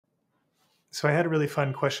So I had a really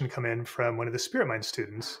fun question come in from one of the Spirit Mind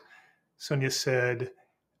students. Sonia said,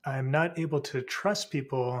 I'm not able to trust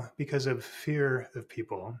people because of fear of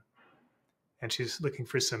people. And she's looking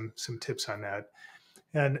for some tips on that.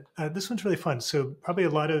 And this one's really fun. So probably a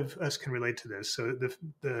lot of us can relate to this. So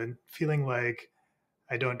the feeling like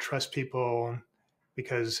I don't trust people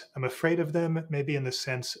because I'm afraid of them, maybe in the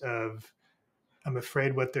sense of I'm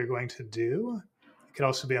afraid what they're going to do. It could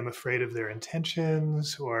also be I'm afraid of their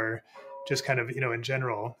intentions or just kind of, in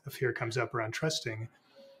general, a fear comes up around trusting.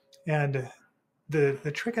 And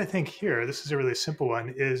the trick I think here, this is a really simple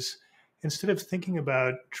one, is instead of thinking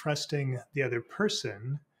about trusting the other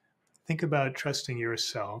person, think about trusting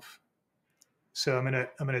yourself. So I'm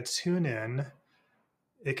gonna tune in.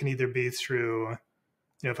 It can either be through,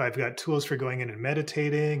 if I've got tools for going in and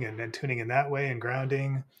meditating and tuning in that way and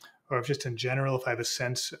grounding, or if just in general, if I have a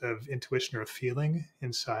sense of intuition or a feeling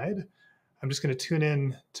inside, I'm just going to tune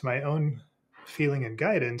in to my own feeling and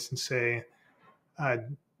guidance and say, uh,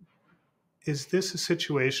 is this a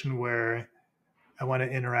situation where I want to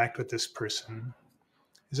interact with this person?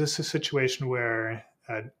 Is this a situation where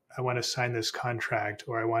I want to sign this contract,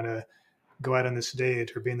 or I want to go out on this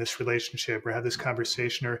date, or be in this relationship, or have this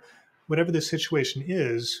conversation, or whatever the situation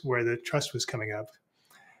is where the trust was coming up?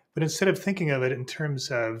 But instead of thinking of it in terms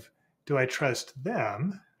of, do I trust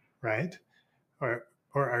them, right? Or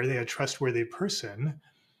are they a trustworthy person?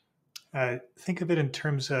 Think of it in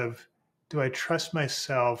terms of, do I trust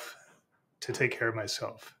myself to take care of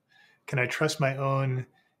myself? Can I trust my own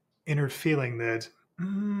inner feeling that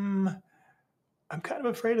I'm kind of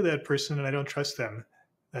afraid of that person and I don't trust them?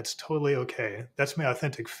 That's totally okay. That's my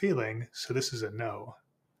authentic feeling. So this is a no,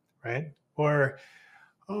 right? Or,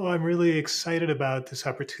 oh, I'm really excited about this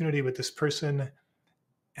opportunity with this person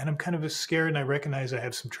and I'm kind of scared and I recognize I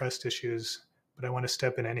have some trust issues, but I want to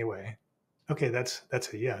step in anyway. Okay, that's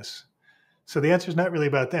a yes. So the answer is not really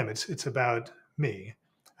about them. It's about me.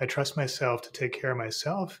 I trust myself to take care of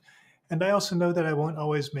myself, and I also know that I won't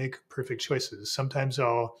always make perfect choices. Sometimes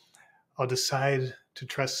I'll decide to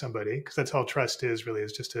trust somebody because that's all trust is really,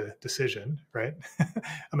 is just a decision, right?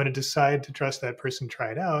 I'm going to decide to trust that person,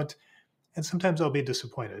 try it out, and sometimes I'll be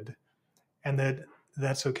disappointed, and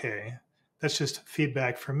that's okay. That's just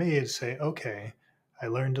feedback for me to say, okay, I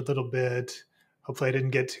learned a little bit. Hopefully, I didn't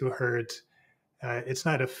get too hurt. It's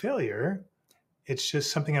not a failure. It's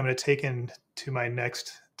just something I'm going to take into my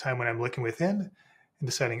next time when I'm looking within and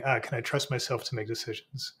deciding, can I trust myself to make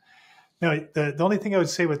decisions? Now, the only thing I would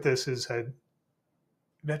say with this is you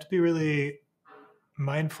have to be really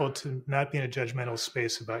mindful to not be in a judgmental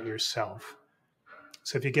space about yourself.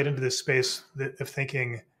 So if you get into this space of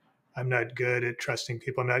thinking, I'm not good at trusting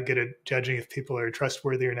people, I'm not good at judging if people are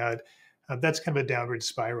trustworthy or not, that's kind of a downward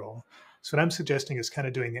spiral. So what I'm suggesting is kind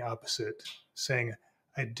of doing the opposite, saying,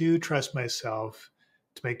 I do trust myself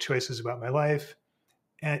to make choices about my life.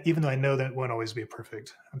 And even though I know that it won't always be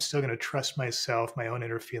perfect, I'm still going to trust myself, my own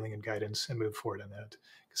inner feeling and guidance, and move forward on that.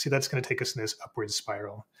 See, that's going to take us in this upward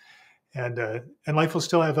spiral. And life will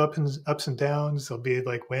still have ups and downs. There'll be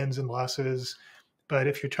like wins and losses. But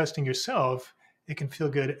if you're trusting yourself, it can feel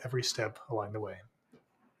good every step along the way.